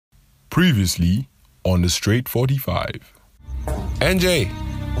Previously on the Straight 45. NJ!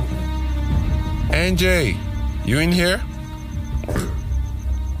 NJ! You in here?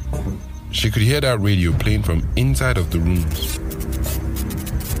 She could hear that radio playing from inside of the room.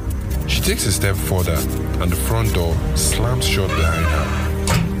 She takes a step further and the front door slams shut behind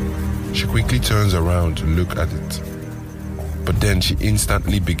her. She quickly turns around to look at it. But then she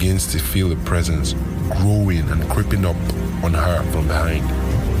instantly begins to feel a presence growing and creeping up on her from behind.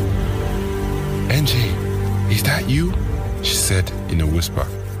 NJ, is that you? She said in a whisper,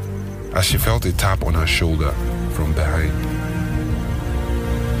 as she felt a tap on her shoulder from behind.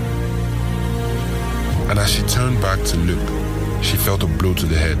 And as she turned back to look, she felt a blow to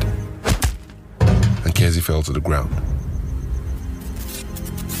the head, and Kezzy fell to the ground.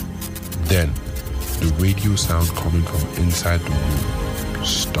 Then, the radio sound coming from inside the room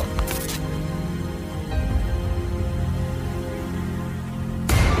stopped.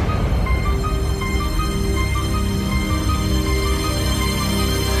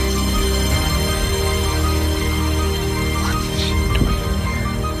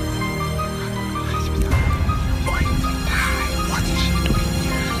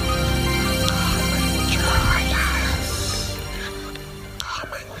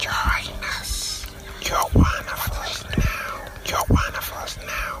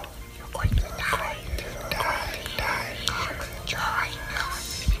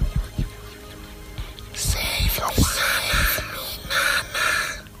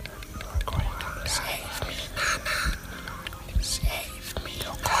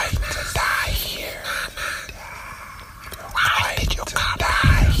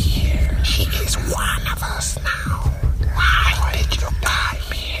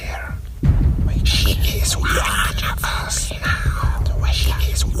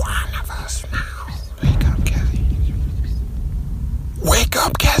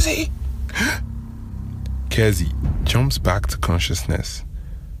 Kezzy jumps back to consciousness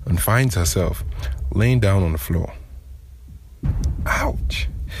and finds herself laying down on the floor. Ouch!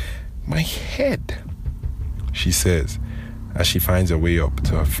 My head! She says as she finds her way up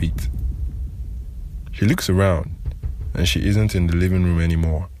to her feet. She looks around and she isn't in the living room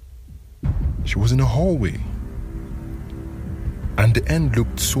anymore. She was in a hallway. And the end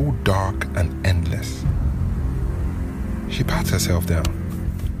looked so dark and endless. She pats herself down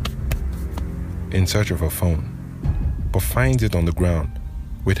in search of her phone, but finds it on the ground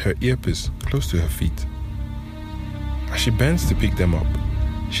with her earpiece close to her feet. As she bends to pick them up,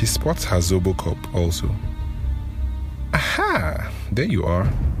 she spots her Zobo cup also. Aha! There you are,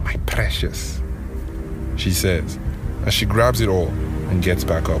 my precious, she says as she grabs it all and gets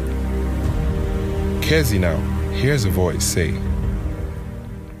back up. Kezzy now hears a voice say,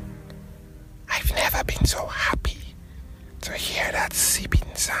 I've never been so happy to hear that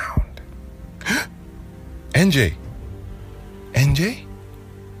sipping sound. NJ? NJ?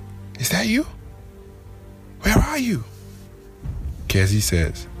 Is that you? Where are you? Kezzy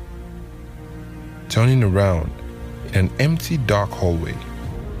says, turning around in an empty dark hallway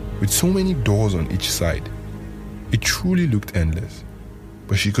with so many doors on each side. It truly looked endless,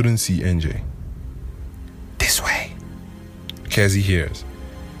 but she couldn't see NJ. This way, Kezzy hears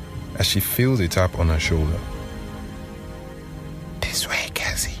as she feels a tap on her shoulder. This way,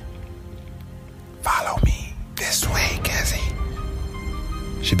 Kezzy. Follow me. This way, Kezzy.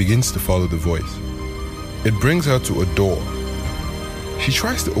 She begins to follow the voice. It brings her to a door. She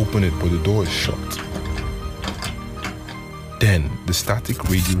tries to open it, but the door is shut. Then the static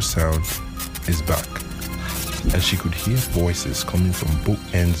radio sound is back, and she could hear voices coming from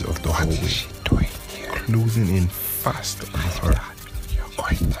both ends of the hallway, closing in fast on her. You're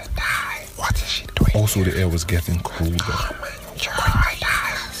going to die. What is she doing? Also, the air was getting colder.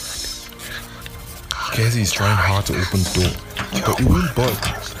 Kezzy is trying hard to open the door, but it won't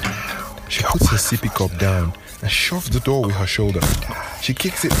budge. She puts her sippy cup down and shoves the door with her shoulder. She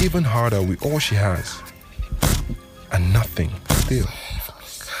kicks it even harder with all she has. And nothing still.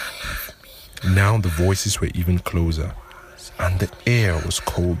 Now the voices were even closer, and the air was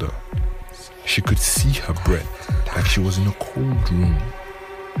colder. She could see her breath like she was in a cold room.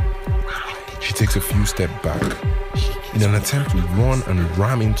 She takes a few steps back in an attempt to run and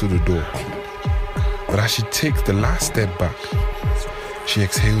ram into the door. But as she takes the last step back, she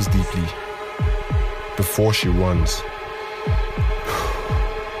exhales deeply before she runs.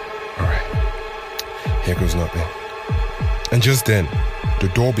 Alright, here goes nothing. And just then, the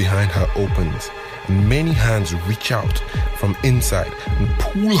door behind her opens and many hands reach out from inside and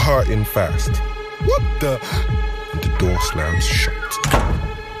pull her in fast. What the? And the door slams shut.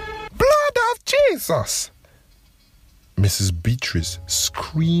 Blood of Jesus! Mrs. Beatrice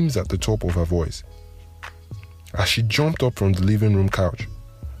screams at the top of her voice as she jumped up from the living room couch,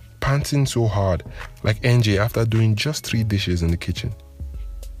 panting so hard, like NJ after doing just 3 dishes in the kitchen.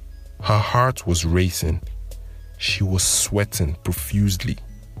 Her heart was racing. She was sweating profusely.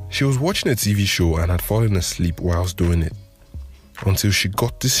 She was watching a TV show and had fallen asleep whilst doing it, until she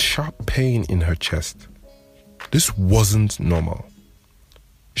got this sharp pain in her chest. This wasn't normal.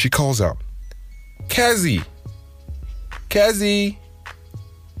 She calls out, "Kezzy! Kezzy!"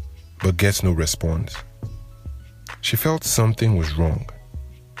 but gets no response. She felt something was wrong.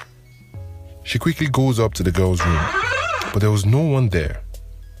 She quickly goes up to the girl's room, but there was no one there.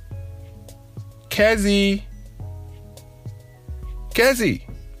 "Kezzy! Kezzy!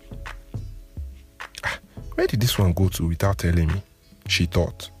 Where did this one go to without telling me?" she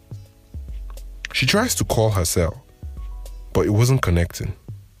thought. She tries to call her cell, but it wasn't connecting.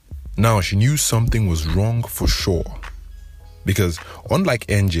 Now she knew something was wrong for sure. Because unlike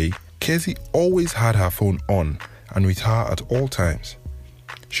NJ, Kezzy always had her phone on and with her at all times.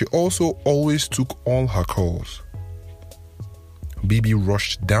 She also always took all her calls. Bibi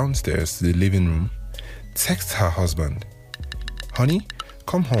rushed downstairs to the living room, texted her husband, "Honey,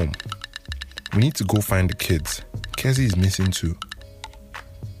 come home. We need to go find the kids. Kezzy is missing too."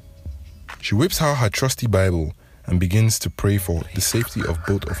 She whips out her trusty Bible and begins to pray for the safety of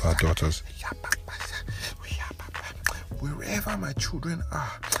both of her daughters. "Wherever my children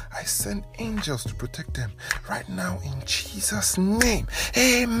are, I send angels to protect them right now in Jesus' name.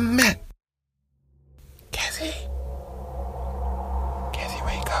 Amen." Kezzy! Kezzy,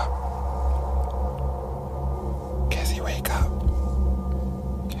 wake up. Kezzy, wake up.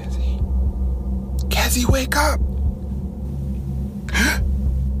 Kezzy. Kezzy, wake up!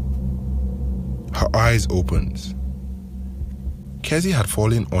 Her eyes opened. Kezzy had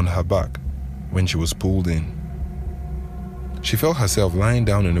fallen on her back when she was pulled in. She felt herself lying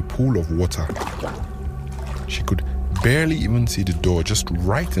down in a pool of water. She could barely even see the door just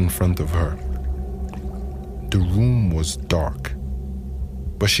right in front of her. The room was dark,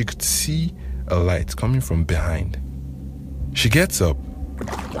 but she could see a light coming from behind. She gets up.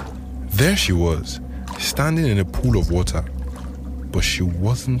 There she was, standing in a pool of water, but she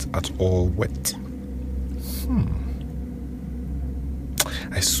wasn't at all wet.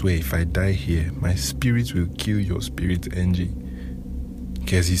 I swear if I die here, my spirit will kill your spirit, NJ,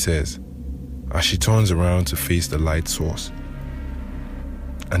 Kezzy says, as she turns around to face the light source.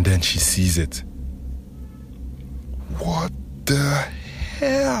 And then she sees it. What the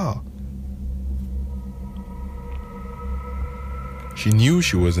hell? She knew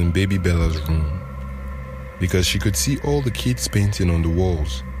she was in baby Bella's room because she could see all the kids' painting on the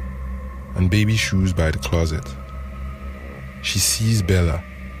walls and baby shoes by the closet. She sees Bella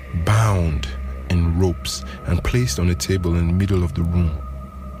bound in ropes and placed on a table in the middle of the room.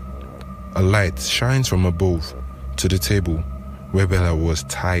 A light shines from above to the table where Bella was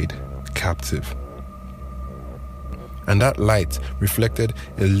tied captive. And that light reflected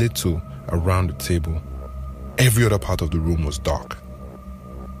a little around the table. Every other part of the room was dark.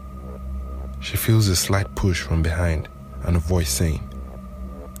 She feels a slight push from behind and a voice saying,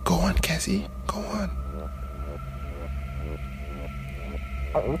 "Go on, Kezzy, go on."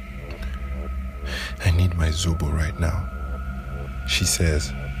 "I need my Zobo right now," she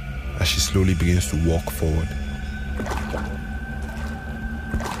says as she slowly begins to walk forward.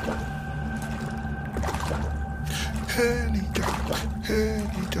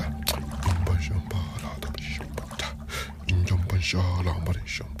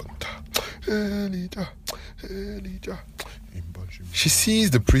 She sees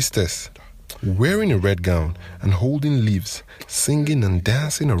the priestess wearing a red gown and holding leaves, singing and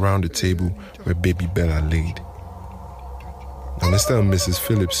dancing around the table where baby Bella laid. And Mr. and Mrs.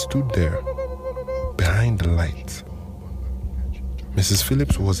 Phillips stood there, behind the light. Mrs.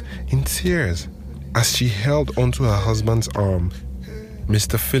 Phillips was in tears as she held onto her husband's arm.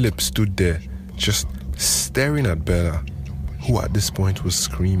 Mr. Phillips stood there, just staring at Bella, who at this point was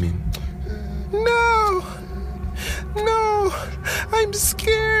screaming, "No! No! I'm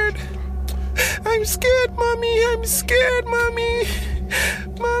scared! I'm scared, Mommy! I'm scared, Mommy!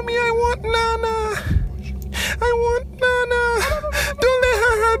 Mommy, I want Nana! I want Nana! Don't let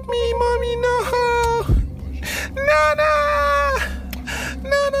her hurt me, Mommy, no! Nana!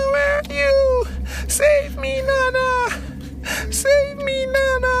 Nana, where are you? Save me, Nana! Save me,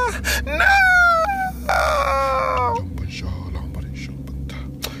 Nana! No!"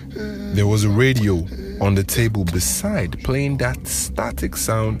 There was a radio on the table beside, playing that static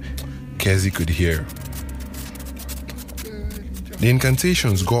sound Kezzy could hear. The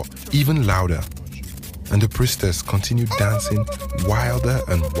incantations got even louder. and the priestess continued dancing wilder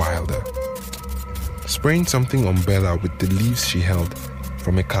and wilder, spraying something on Bella with the leaves she held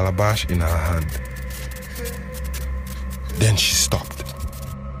from a calabash in her hand. Then she stopped.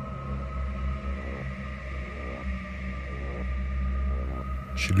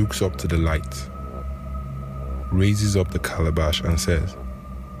 She looks up to the light, raises up the calabash and says,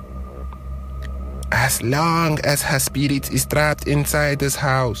 "As long as her spirit is trapped inside this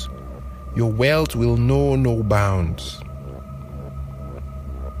house, your wealth will know no bounds."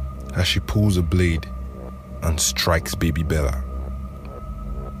 As she pulls a blade and strikes baby Bella.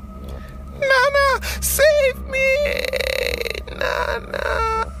 "Nana, save me!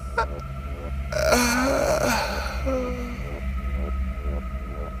 Nana!"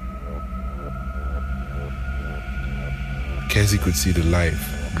 Kezzy could see the life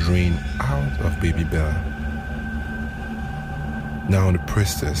drain out of baby Bella. Now the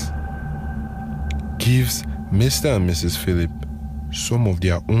priestess gives Mr. and Mrs. Philip some of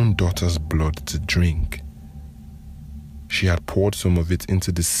their own daughter's blood to drink. She had poured some of it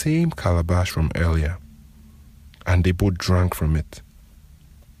into the same calabash from earlier, and they both drank from it.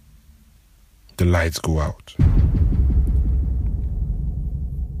 The lights go out.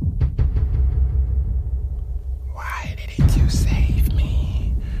 "Why didn't you save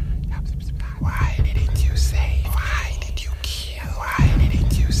me? Why didn't you save me? Why did you kill? Why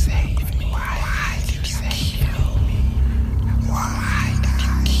didn't you save me? Why did you kill me? Why did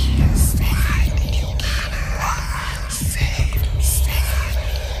you kill me? Why did you kill me? Save me, save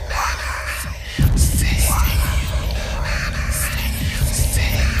me, Nana. Save me, Nana. Save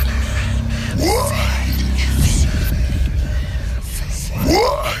me. Why did you save me?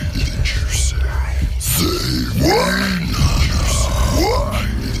 Why did you save me? Why?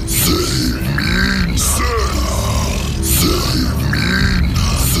 Save me, Nana.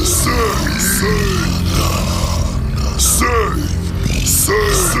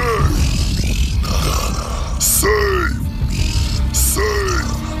 Save me, Nana. Save me,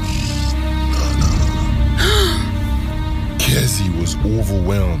 Kezzy was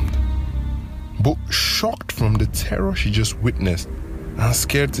overwhelmed, but shocked from the terror she just witnessed and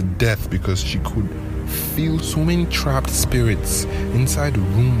scared to death because she could feel so many trapped spirits inside the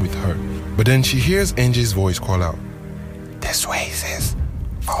room with her. But then she hears NJ's voice call out, "This way, sis.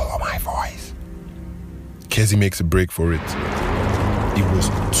 Follow my voice." Kezzy makes a break for it. It was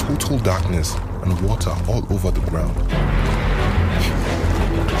total darkness and water all over the ground.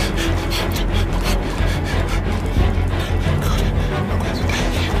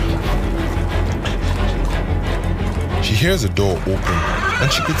 She hears a door open,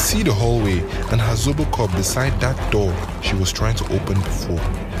 and she could see the hallway and her Zobo cup beside that door she was trying to open before.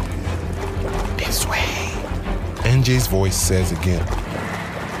 "This way," NJ's voice says again.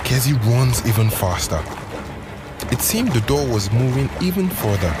 Kezzy runs even faster. It seemed the door was moving even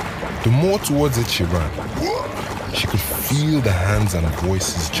further. The more towards it she ran, she could feel the hands and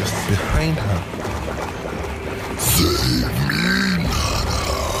voices just behind her. "Save me, Nana."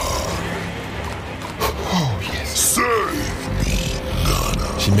 Oh, yes. "Save me,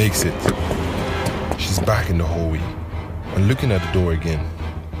 Nana." She makes it. She's back in the hallway and looking at the door again.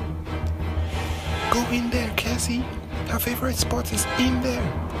 "Go in there, Kezzy. Her favorite spot is in there.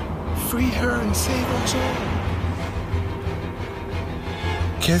 Free her and save us all."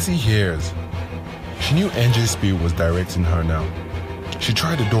 Kezzy hears. She knew NJ's spirit was directing her now. She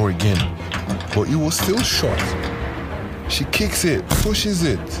tried the door again, but it was still shut. She kicks it, pushes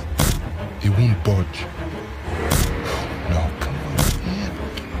it. It won't budge. No, come on, man.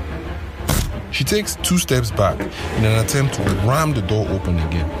 She takes 2 steps back in an attempt to ram the door open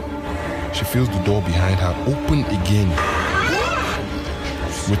again. She feels the door behind her open again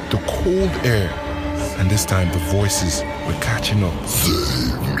with the cold air, and this time the voices were catching up.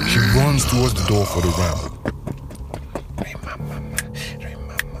 She runs towards the door for the ram.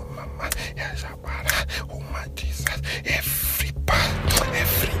 Oh my Jesus,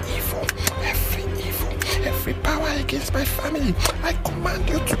 every power against my family, I command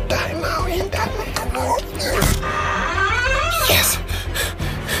you to die now in that name of Jesus. Yes.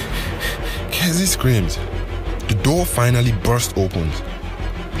 Kezzy screams. The door finally bursts open.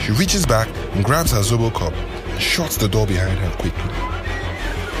 She reaches back and grabs her Zobo cup and shuts the door behind her quickly.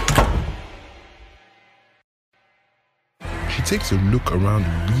 She takes a look around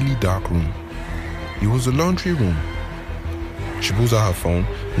the really dark room. It was a laundry room. She pulls out her phone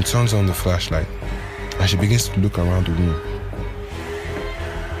and turns on the flashlight, and she begins to look around the room.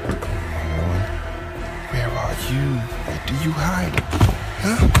 Come on. Where are you? Where do you hide?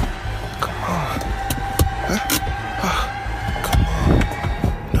 Huh? Come on. Huh? Come on.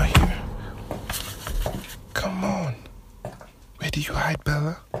 Not here.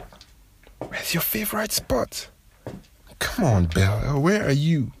 That's your favorite spot. Come on, Bella, where are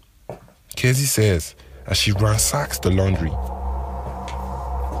you? Kezzy says as she ransacks the laundry.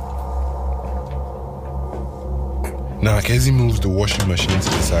 Now, Kezzy moves the washing machine to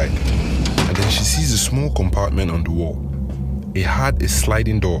the side, and then she sees a small compartment on the wall. It had a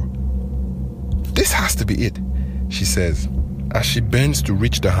sliding door. This has to be it, she says, as she bends to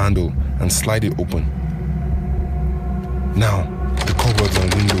reach the handle and slide it open. Now, the cupboards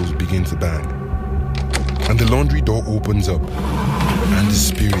and windows begin to bang, and the laundry door opens up, and the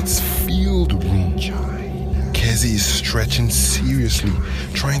spirits fill the room. Kezzy is stretching seriously,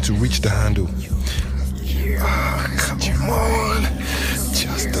 trying to reach the handle. Come on.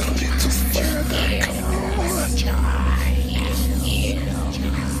 Just a little further. Come on.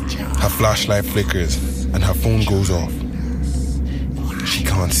 Her flashlight flickers and her phone goes off. She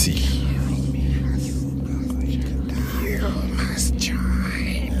can't see.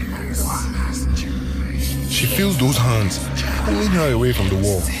 She feels those hands pulling her away from the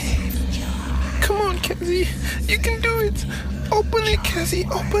wall. Come on, Kezzy. You can do it. Open it, Kezzy.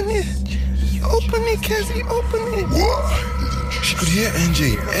 Open it. Open it, Kezzy, open it. What? She could hear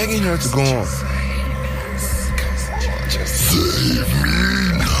NJ egging her to go on. Save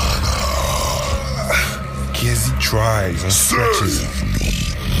me, Nana. Kezzy tries and stretches. Save me,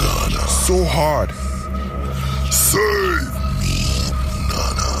 Nana. So hard. Save me,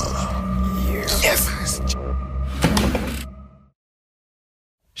 Nana. Yes.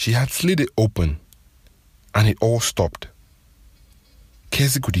 She had slid it open, and it all stopped.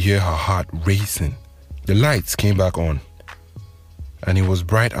 Kezzy could hear her heart racing. The lights came back on, and it was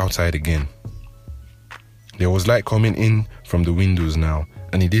bright outside again. There was light coming in from the windows now,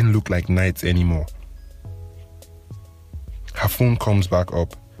 and it didn't look like night anymore. Her phone comes back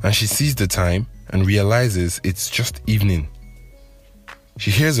up, and she sees the time and realizes it's just evening.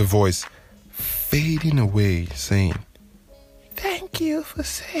 She hears a voice fading away saying, "Thank you for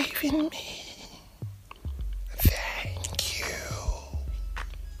saving me. Thank you."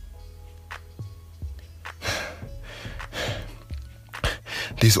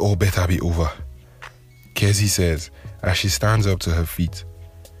 This all better be over, Kezzy says as she stands up to her feet.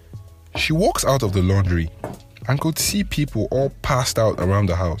 She walks out of the laundry and could see people all passed out around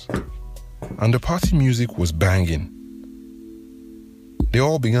the house, and the party music was banging. They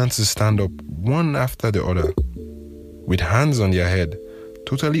all began to stand up one after the other, with hands on their head,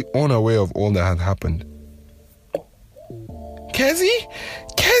 totally unaware of all that had happened. Kezzy?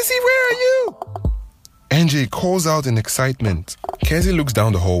 Kezzy, where are you? NJ calls out in excitement. Kezzy looks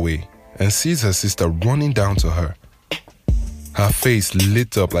down the hallway and sees her sister running down to her. Her face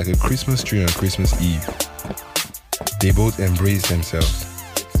lit up like a Christmas tree on Christmas Eve. They both embrace themselves.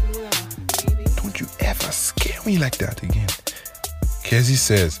 Don't you ever scare me like that again, Kezzy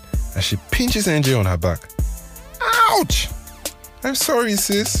says as she pinches NJ on her back. Ouch! I'm sorry,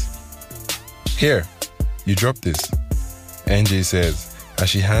 sis. Here, you dropped this, NJ says as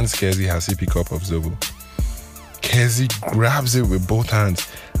she hands Kezzy her sippy cup of Zobo. Kezzy grabs it with both hands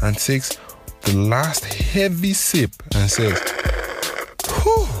and takes the last heavy sip and says,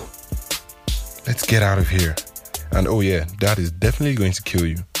 "Whew, let's get out of here. And oh yeah, that is definitely going to kill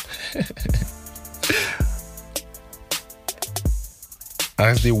you."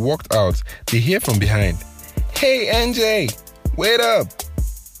 As they walked out, they hear from behind, "Hey NJ, wait up."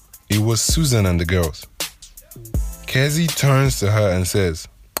 It was Susan and the girls. Kezzy turns to her and says,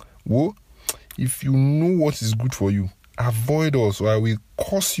 "Whoa, if you know what is good for you, avoid us or I will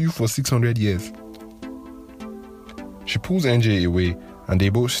curse you for 600 years. She pulls NJ away and they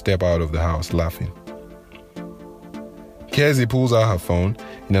both step out of the house laughing. Kezzy pulls out her phone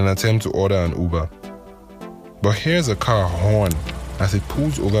in an attempt to order an Uber, but hears a car horn as it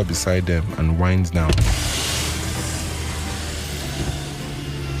pulls over beside them and winds down.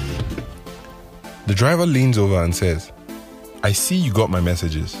 The driver leans over and says, "I see you got my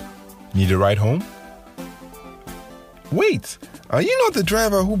messages. Need a ride home?" "Wait, are you not the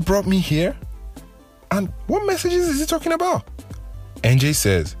driver who brought me here? And what messages is he talking about?" NJ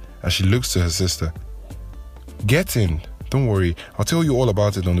says as she looks to her sister. "Get in, don't worry, I'll tell you all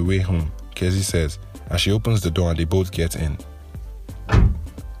about it on the way home," Kezzy says as she opens the door and they both get in.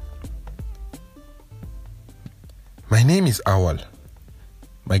 "My name is Awal.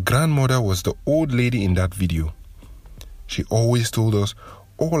 My grandmother was the old lady in that video. She always told us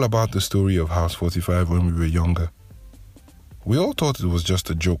all about the story of House 45 when we were younger. We all thought it was just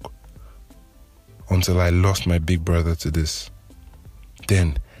a joke, until I lost my big brother to this.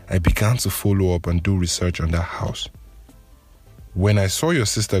 Then I began to follow up and do research on that house. When I saw your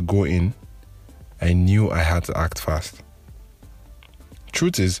sister go in, I knew I had to act fast.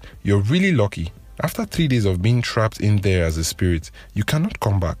 Truth is, you're really lucky. After 3 days of being trapped in there as a spirit, you cannot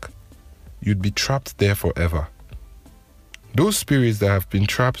come back. You'd be trapped there forever. Those spirits that have been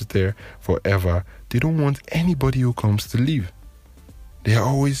trapped there forever, they don't want anybody who comes to leave. They are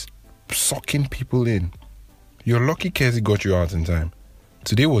always sucking people in. You're lucky Kezi got you out in time.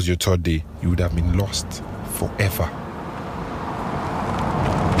 Today was your 3rd day. You would have been lost forever.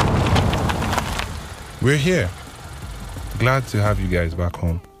 We're here. Glad to have you guys back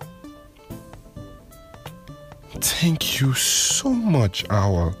home. Thank you so much,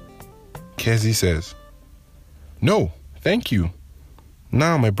 Owl. Kezi says, "No, thank you.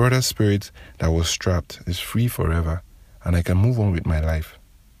 Now my brother's spirit that was trapped is free forever, and I can move on with my life.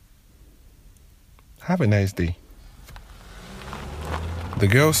 Have a nice day." The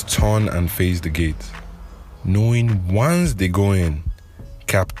girls turn and face the gate, knowing once they go in,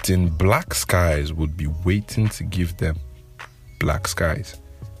 Captain Black Skies would be waiting to give them black skies.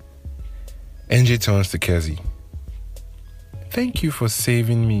 NJ turns to Kezi. "Thank you for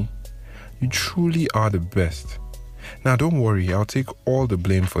saving me. You truly are the best. Now don't worry, I'll take all the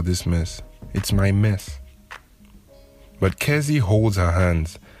blame for this mess. It's my mess." But Kezi holds her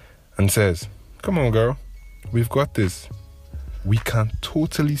hands and says, "Come on, girl. We've got this. We can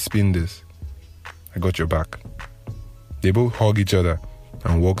totally spin this. I got your back." They both hug each other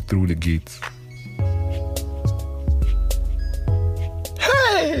and walk through the gates.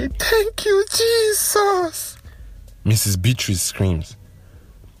 "Hey, thank you, Jesus!" Mrs. Beatrice screams.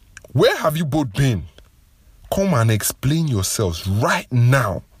 "Where have you both been? Come and explain yourselves right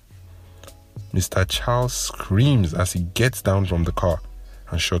now." Mr. Charles screams as he gets down from the car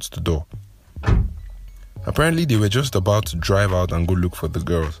and shuts the door. Apparently, they were just about to drive out and go look for the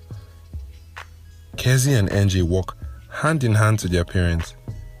girls. Kezi and NJ walk hand in hand to their parents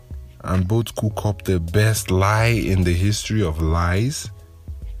and both cook up the best lie in the history of lies.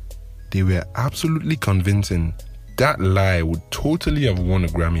 They were absolutely convincing. That lie would totally have won a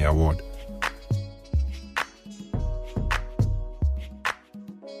Grammy Award.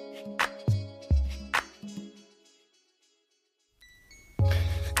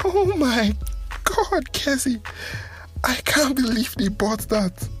 Oh my God, Kezi. I can't believe they bought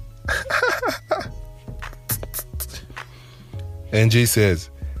that. NJ says,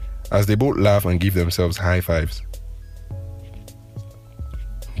 as they both laugh and give themselves high fives.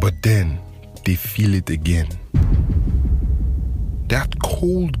 But then they feel it again. That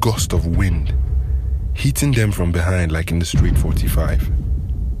cold gust of wind hitting them from behind like in the Straight 45.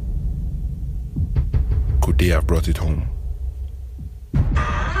 Could they have brought it home?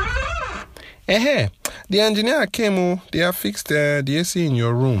 The engineer came. They have fixed the AC in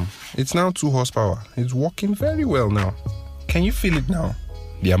your room. It's now 2 horsepower. It's working very well now. Can you feel it now?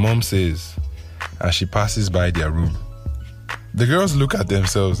 Their mom says as she passes by their room. The girls look at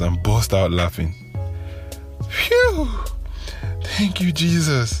themselves and burst out laughing. Phew! Thank you,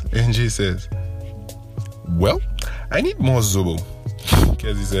 Jesus, NJ says. Well, I need more Zobo,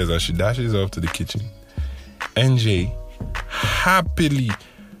 Kezi says as she dashes off to the kitchen. NJ happily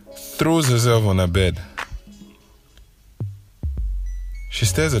throws herself on her bed. She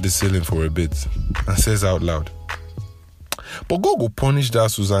stares at the ceiling for a bit and says out loud, "But God will punish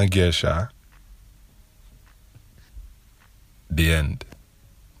that Susan girl, sha." The end.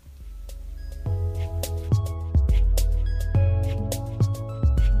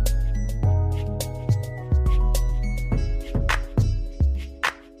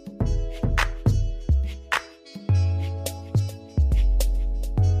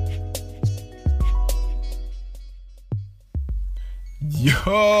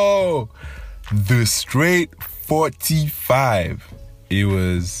 Yo, the Straight 45. It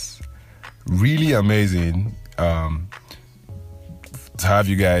was really amazing to have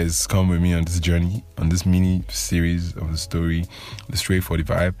you guys come with me on this journey, on this mini series of the story, the Straight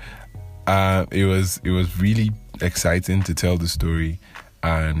 45. It was really exciting to tell the story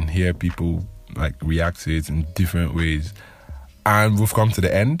and hear people like react to it in different ways. And we've come to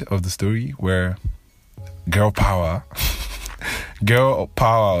the end of the story where girl power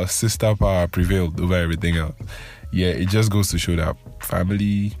or sister power prevailed over everything else. Yeah, it just goes to show that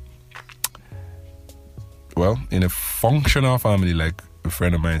family, well, in a functional family, like a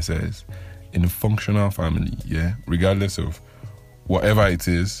friend of mine says, in a functional family, yeah, regardless of whatever it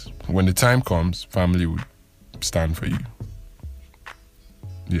is, when the time comes, family would stand for you.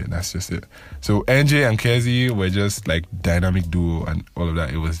 Yeah, that's just it. So NJ and Kezi were just like dynamic duo and all of that.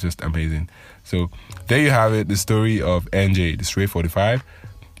 It was just amazing. So there you have it, the story of NJ, the Straight 45.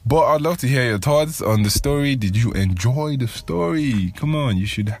 But I'd love to hear your thoughts on the story. Did you enjoy the story? Come on, you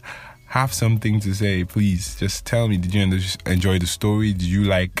should have something to say, please just tell me. Did you enjoy the story? Did you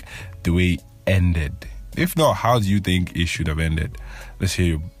like the way it ended? If not, how do you think it should have ended? Let's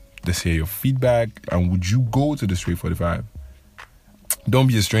hear your feedback. And would you go to the Straight 45? Don't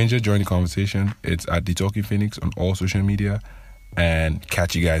be a stranger. Join the conversation. It's at The Talking Phoenix on all social media. And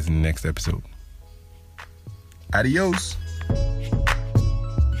catch you guys in the next episode. Adios.